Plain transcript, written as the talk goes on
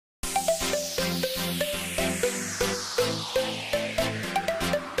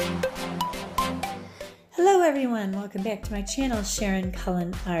Hello everyone, welcome back to my channel, Sharon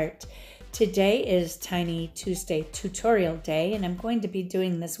Cullen Art. Today is Tiny Tuesday Tutorial Day and I'm going to be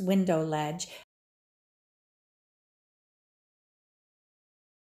doing this window ledge.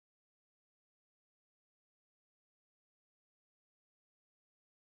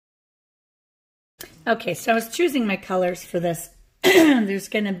 Okay, so I was choosing my colors for this. There's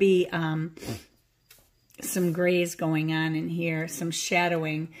going to be some grays going on in here, some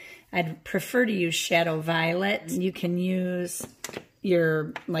shadowing. I'd prefer to use shadow violet. You can use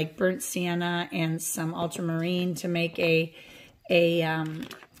your like burnt sienna and some ultramarine to make a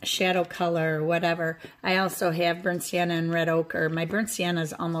shadow color or whatever. I also have burnt sienna and red ochre. My burnt sienna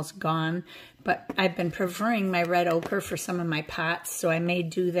is almost gone, but I've been preferring my red ochre for some of my pots, so I may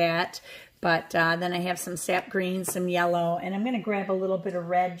do that. But then I have some sap green, some yellow, and I'm going to grab a little bit of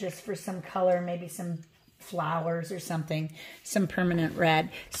red just for some color, maybe some flowers or something, some permanent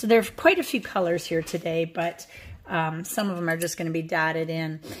red. So there's quite a few colors here today, but some of them are just going to be dotted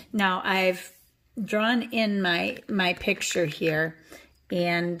in. Now I've drawn in my picture here,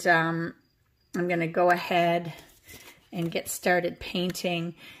 and I'm going to go ahead and get started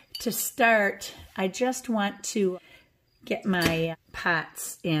painting. To start, I just want to get my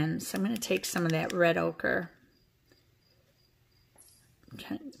pots in. So I'm going to take some of that red ochre,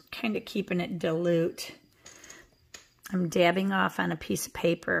 kind of keeping it dilute. I'm dabbing off on a piece of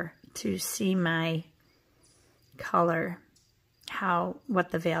paper to see my color, what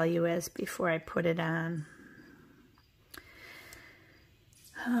the value is before I put it on.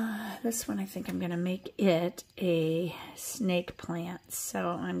 This one, I think I'm going to make it a snake plant. So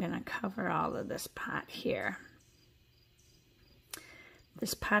I'm going to cover all of this pot here.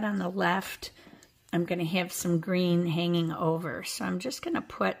 This pot on the left, I'm going to have some green hanging over. So I'm just going to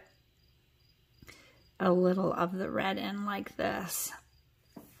put a little of the red in like this.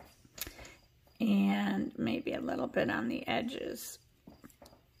 And maybe a little bit on the edges.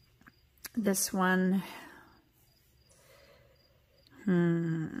 This one,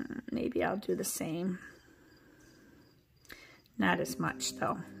 maybe I'll do the same. Not as much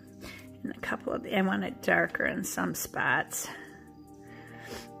though. And a couple of, I want it darker in some spots.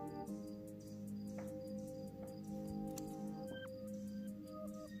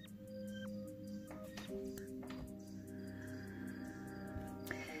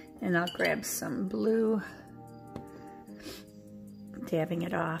 And I'll grab some blue, dabbing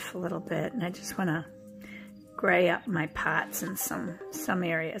it off a little bit. And I just want to gray up my pots in some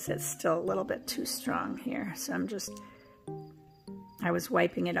areas. It's still a little bit too strong here. So I was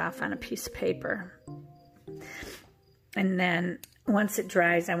wiping it off on a piece of paper. And then once it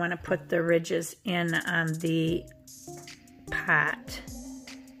dries, I want to put the ridges in on the pot.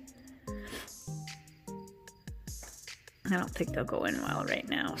 I don't think they'll go in well right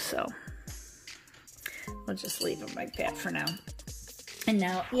now, so we'll just leave them like that for now. And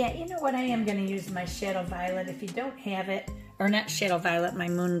now, yeah, you know what? I am going to use my shadow violet. If you don't have it, or not shadow violet, my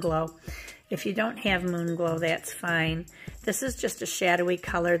Moonglow. If you don't have Moonglow, that's fine. This is just a shadowy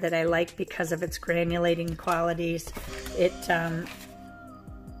color that I like because of its granulating qualities. It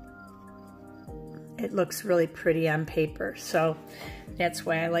looks really pretty on paper, so that's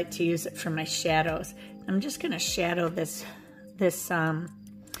why I like to use it for my shadows. I'm just going to shadow this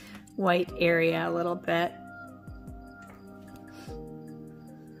white area a little bit.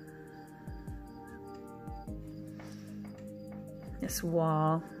 This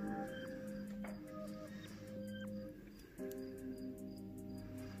wall.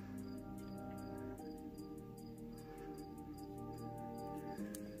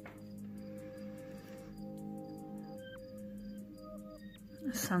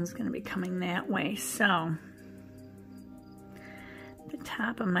 The sun's going to be coming that way, so the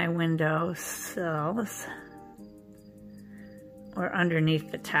top of my window sills, or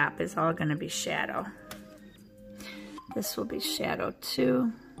underneath the top, is all going to be shadow. This will be shadow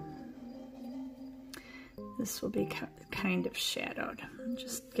too. This will be kind of shadowed.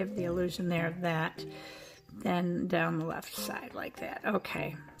 Just give the illusion there of that. Then down the left side like that.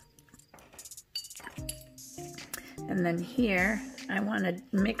 Okay. And then here, I want to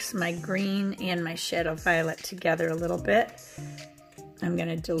mix my green and my shadow violet together a little bit. I'm going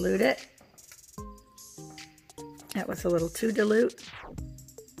to dilute it. That was a little too dilute.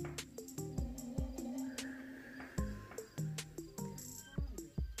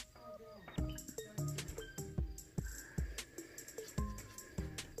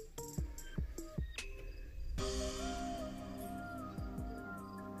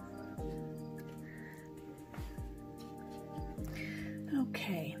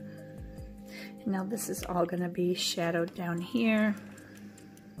 Okay, now this is all going to be shadowed down here.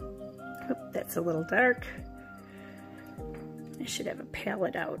 Oop. that's a little dark. I should have a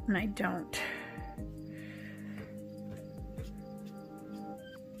palette out, and I don't.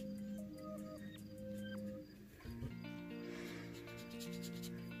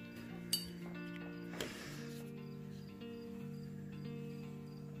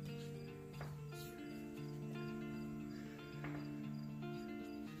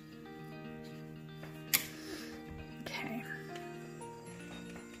 Okay.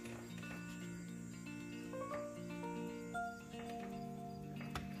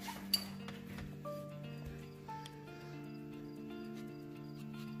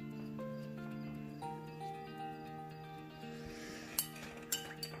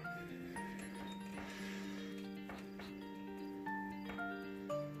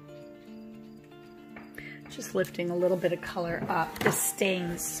 Just lifting a little bit of color up. This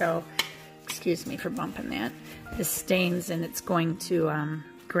stains, so excuse me for bumping that. This stains and it's going to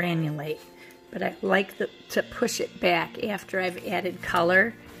granulate. But I like to push it back after I've added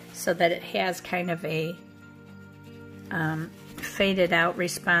color so that it has kind of a faded out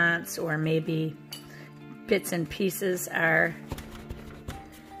response, or maybe bits and pieces are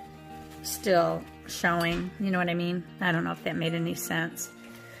still showing. You know what I mean? I don't know if that made any sense.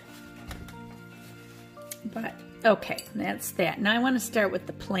 But okay, that's that. Now I want to start with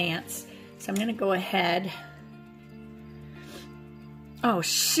the plants. So I'm going to go ahead. Oh,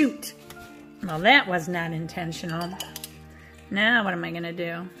 shoot. Well, that was not intentional. Now what am I going to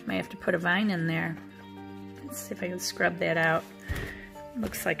do? I have to put a vine in there. Let's see if I can scrub that out.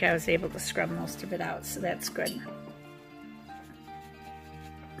 Looks like I was able to scrub most of it out, so that's good.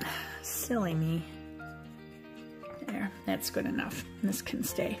 Silly me. There, that's good enough. This can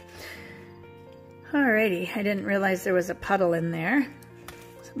stay. Alrighty, I didn't realize there was a puddle in there.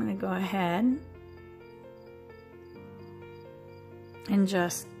 So I'm going to go ahead and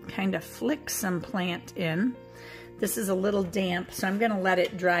just kind of flick some plant in. This is a little damp, so I'm going to let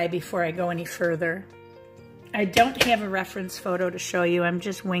it dry before I go any further. I don't have a reference photo to show you. I'm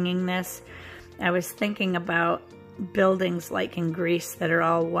just winging this. I was thinking about buildings like in Greece that are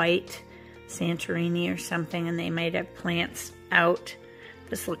all white, Santorini or something, and they might have plants out.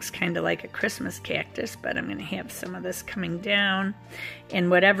 This looks kind of like a Christmas cactus, but I'm going to have some of this coming down. And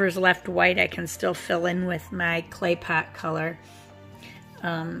whatever's left white, I can still fill in with my clay pot color.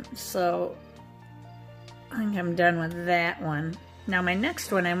 So I think I'm done with that one. Now my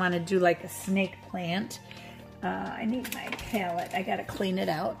next one, I want to do like a snake plant. I need my palette. I got to clean it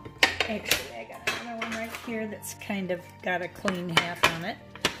out. Actually, I got another one right here that's kind of got a clean half on it.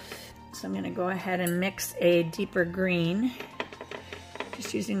 So I'm going to go ahead and mix a deeper green.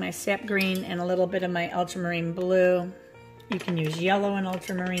 Just using my sap green and a little bit of my ultramarine blue. You can use yellow and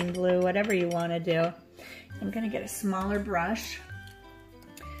ultramarine blue, whatever you want to do. I'm going to get a smaller brush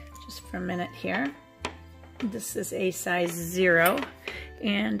just for a minute here. This is a size 0,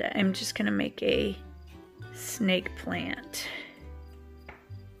 and I'm just going to make a snake plant.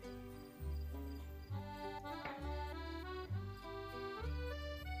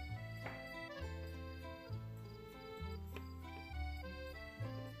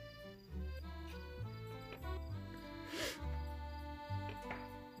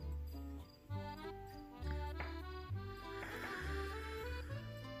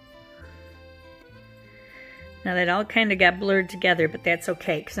 Now that all kind of got blurred together, but that's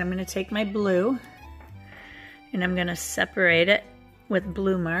okay, because I'm going to take my blue and I'm going to separate it with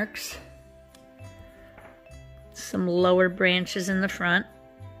blue marks. Some lower branches in the front.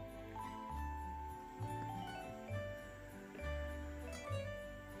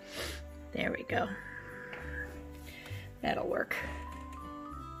 There we go. That'll work.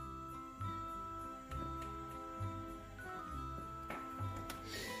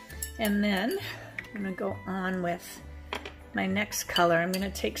 And then I'm going to go on with my next color. I'm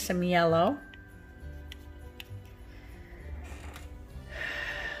going to take some yellow.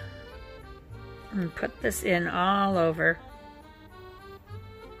 And put this in all over.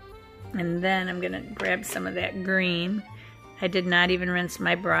 And then I'm going to grab some of that green. I did not even rinse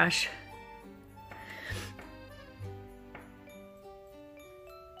my brush.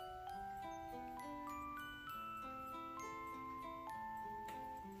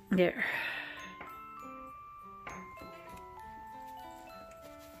 There.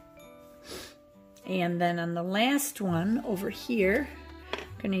 And then on the last one over here, I'm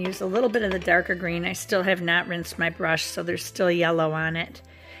going to use a little bit of the darker green. I still have not rinsed my brush, so there's still yellow on it.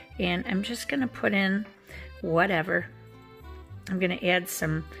 And I'm just going to put in whatever. I'm going to add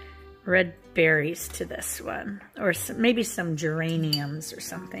some red berries to this one, or maybe some geraniums or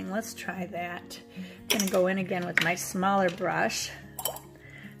something. Let's try that. I'm going to go in again with my smaller brush.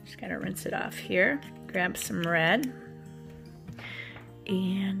 Just gotta rinse it off here. Grab some red.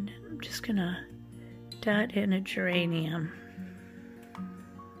 And I'm just gonna dot in a geranium.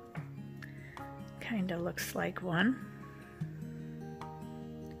 Kinda looks like one.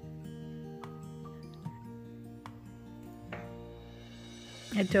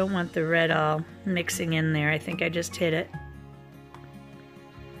 I don't want the red all mixing in there. I think I just hit it.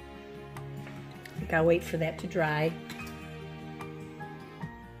 I think I'll wait for that to dry.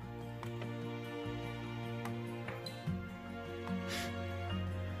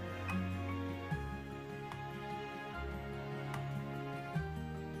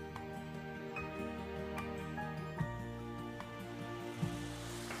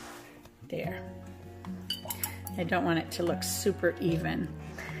 There. I don't want it to look super even.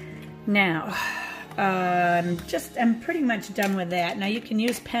 Now, I'm pretty much done with that. Now you can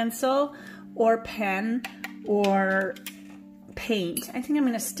use pencil or pen or paint. I think I'm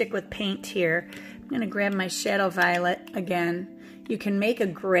going to stick with paint here. I'm going to grab my shadow violet again. You can make a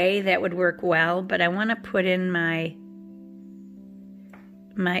gray, that would work well, but I want to put in my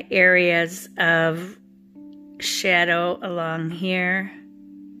areas of shadow along here.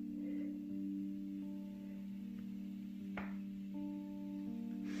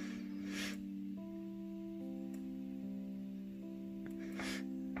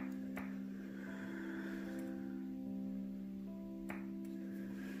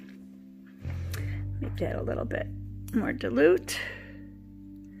 Make that a little bit more dilute.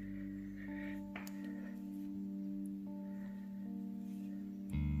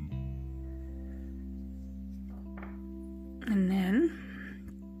 And then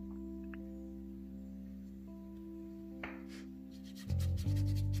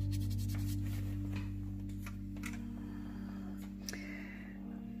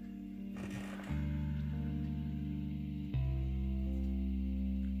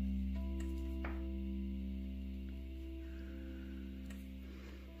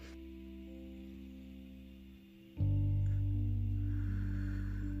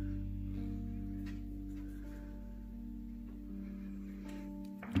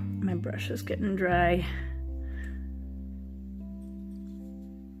my brush is getting dry.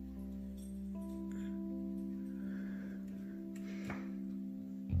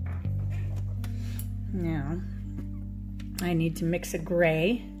 Now, I need to mix a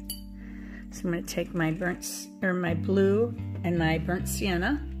gray. So I'm going to take my my blue and my burnt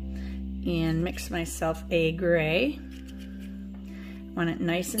sienna and mix myself a gray. I want it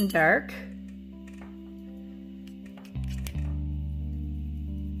nice and dark.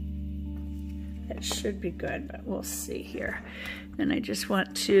 That should be good, but we'll see here. And I just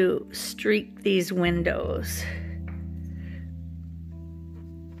want to streak these windows.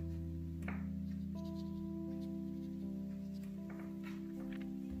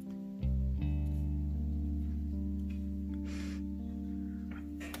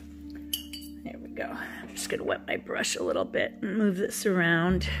 There we go. I'm just going to wet my brush a little bit and move this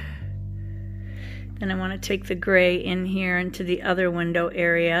around. Then I want to take the gray in here into the other window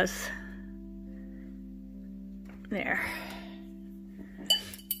areas. There.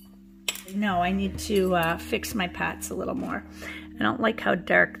 No, I need to fix my pots a little more. I don't like how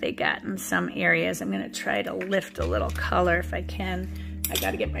dark they got in some areas. I'm going to try to lift a little color if I can. I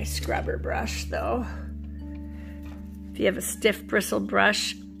got to get my scrubber brush though. If you have a stiff bristle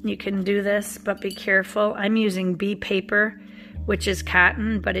brush, you can do this, but be careful. I'm using bee paper, which is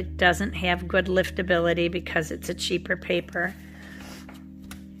cotton, but it doesn't have good liftability because it's a cheaper paper.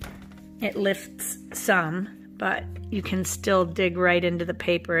 It lifts some, but you can still dig right into the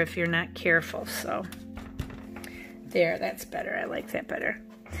paper if you're not careful. So there, that's better. I like that better.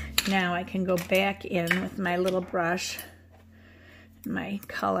 Now I can go back in with my little brush, my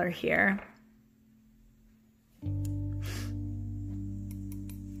color here.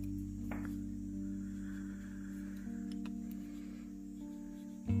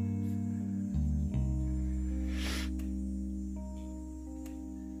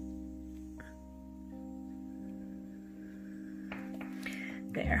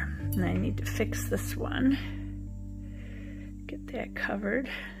 There, and I need to fix this one. Get that covered.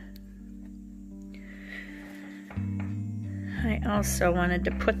 I also wanted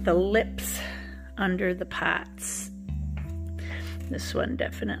to put the lips under the pots. This one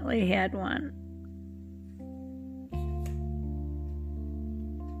definitely had one.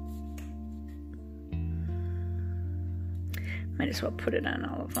 Might as well put it on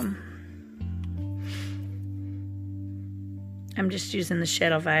all of them. I'm just using the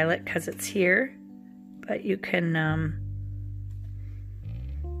shadow violet because it's here, but you can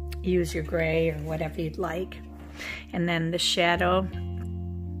use your gray or whatever you'd like. And then the shadow,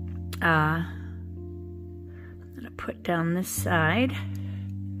 I'm going to put down this side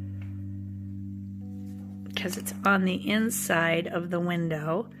because it's on the inside of the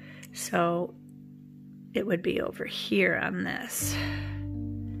window, so it would be over here on this.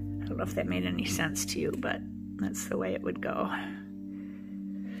 I don't know if that made any sense to you, but that's the way it would go.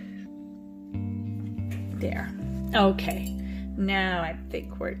 There. Okay, now I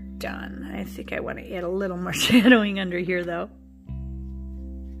think we're done. I think I want to add a little more shadowing under here though.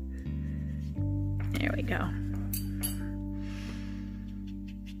 There we go.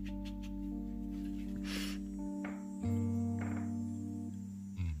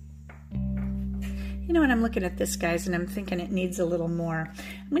 You know what, I'm looking at this, guys, and I'm thinking it needs a little more.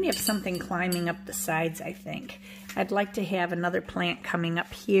 I'm going to have something climbing up the sides, I think. I'd like to have another plant coming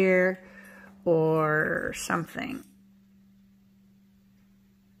up here or something.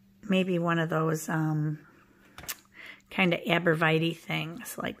 Maybe one of those kind of arborvitae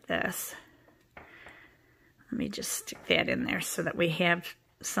things like this. Let me just stick that in there so that we have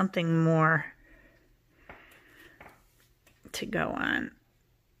something more to go on.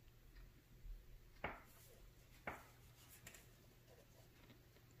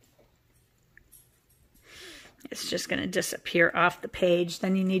 It's just going to disappear off the page.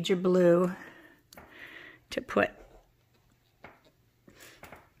 Then you need your blue to put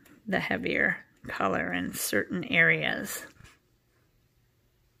the heavier color in certain areas.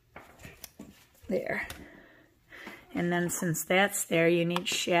 There. And then since that's there, you need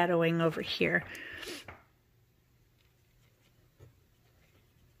shadowing over here.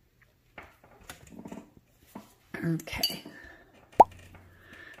 Okay.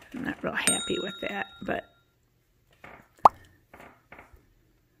 I'm not real happy with that, but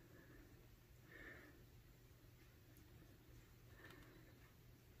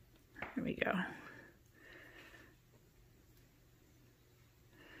here we go.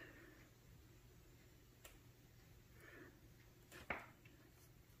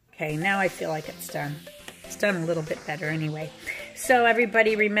 Okay, now I feel like it's done. It's done a little bit better anyway. So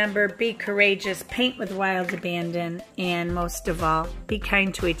everybody remember, be courageous, paint with wild abandon, and most of all, be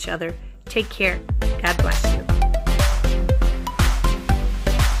kind to each other. Take care. God bless you.